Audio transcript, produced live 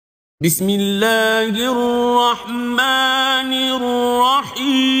بسم الله الرحمن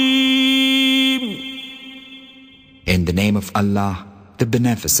الرحيم. In the name of Allah, the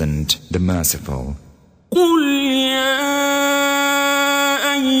Beneficent, the Merciful. قل يا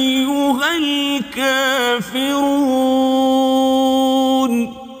أيها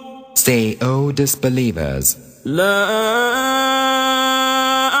الكافرون. Say, O disbelievers, لا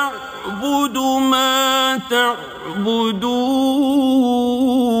أعبد ما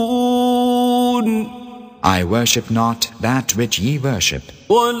تعبدون. I worship not that which ye worship,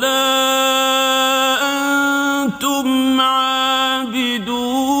 ولا أنتم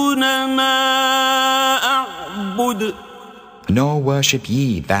عابدون ما أعبد. nor worship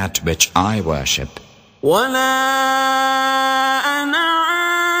ye that which I worship, ولا أنا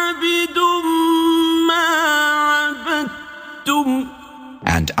عابد ما عبدتم.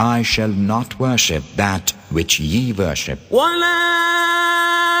 and I shall not worship that which ye worship, ولا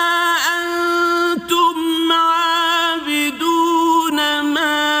أنتم عابدون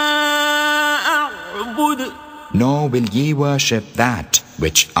ما أعبد. nor will ye worship that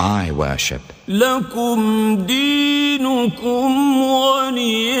which I worship. لكم دينكم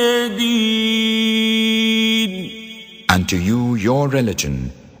ولي دين. Unto you your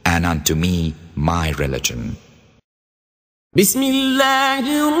religion, and unto me my religion. بسم الله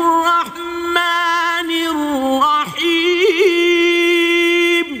الرحمن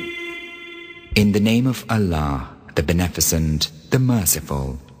الرحيم. In the name of Allah, the Beneficent, the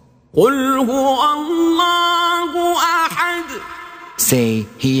Merciful. قل هو الله أحد. Say,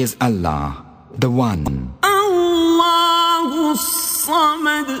 He is Allah, the One, الله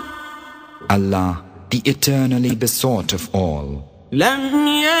الصمد. Allah, the eternally besought of all. لم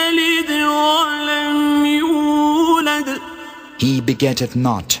يلد ولم يولد. He begetteth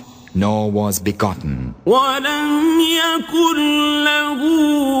not, nor was begotten, ولم يكن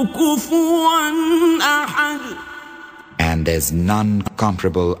له كفوا أحد. and there's none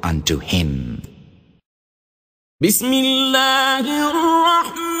comparable unto Him. بسم الله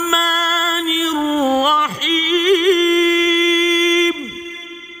الرحمن الرحيم.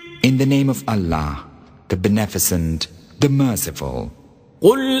 In the name of Allah, the Beneficent, the Merciful.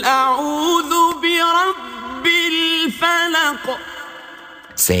 قل أعوذ برب الفلق.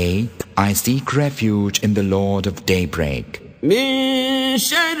 Say, I seek refuge in the Lord of daybreak, من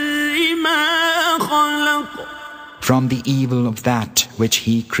شر ما خلق. from the evil of that which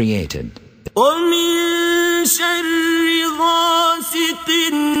He created, ومن شر غاسق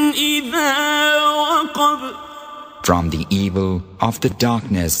إذا وقب. from the evil of the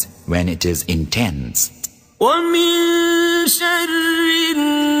darkness when it is intense, ومن شر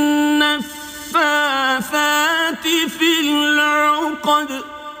النفاثات في العقد.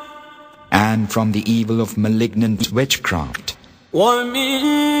 and from the evil of malignant witchcraft,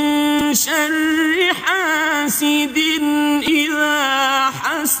 ومن شر حاسد إذا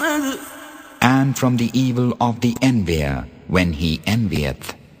حسد. and from the evil of the envier when he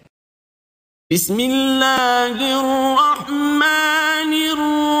envieth. بسم الله الرحمن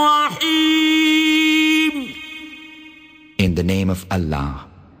الرحيم. In the name of Allah,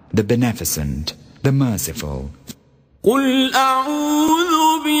 the Beneficent, the Merciful. قل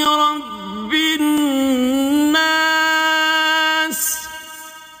أعوذ برب الناس.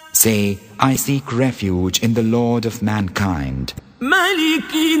 Say, I seek refuge in the Lord of mankind,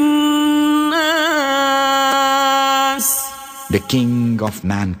 ملك الناس. the King of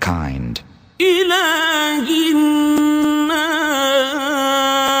mankind, إله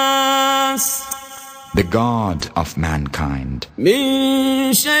الناس. the God of mankind,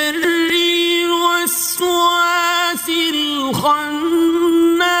 من شر الوسواس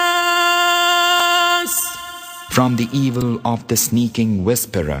الخناس. from the evil of the sneaking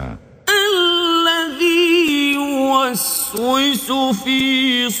whisperer, الذي يوسوس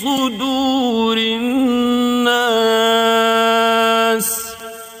في صدور الناس.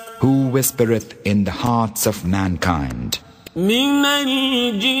 who whispereth in the hearts of mankind, من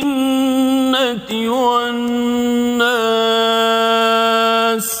الجنة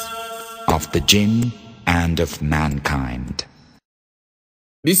والناس. of the jinn and of mankind.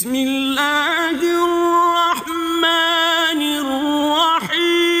 بسم الله الرحمن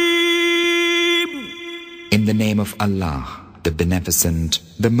الرحيم. In the name of Allah, the Beneficent,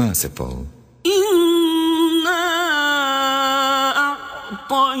 the Merciful. إنا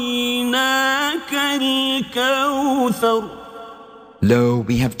أعطيناك الكوثر. Lo,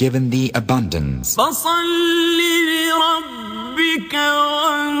 we have given thee abundance, فصل لربك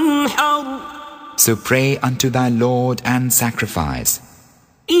وانحر. so pray unto thy Lord and sacrifice.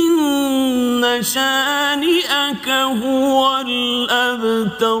 إن شانئك هو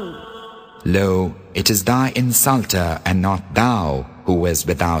الأبتر. Lo, it is thy insulter and not thou who is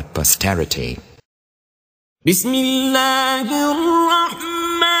without posterity. بسم الله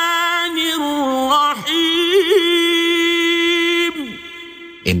الرحمن الرحيم.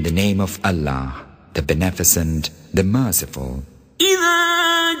 In the name of Allah, the Beneficent, the Merciful.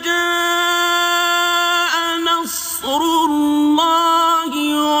 إذا جاء نصر الله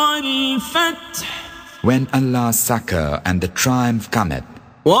والفتح. When Allah's succor and the triumph cometh,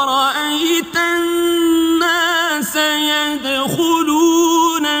 ورأيت الناس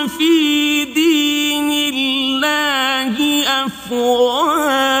يدخلون في دين الله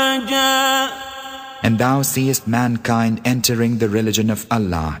أفواجا. and thou seest mankind entering the religion of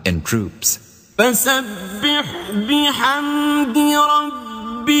Allah in troops. فسبح بحمد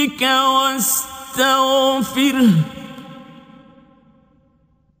ربك واستغفره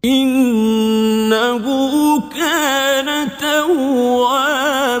إنه كان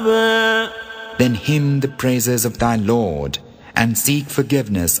توابا. Then hymn the praises of thy Lord and seek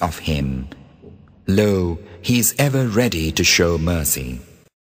forgiveness of him. Lo, he is ever ready to show mercy.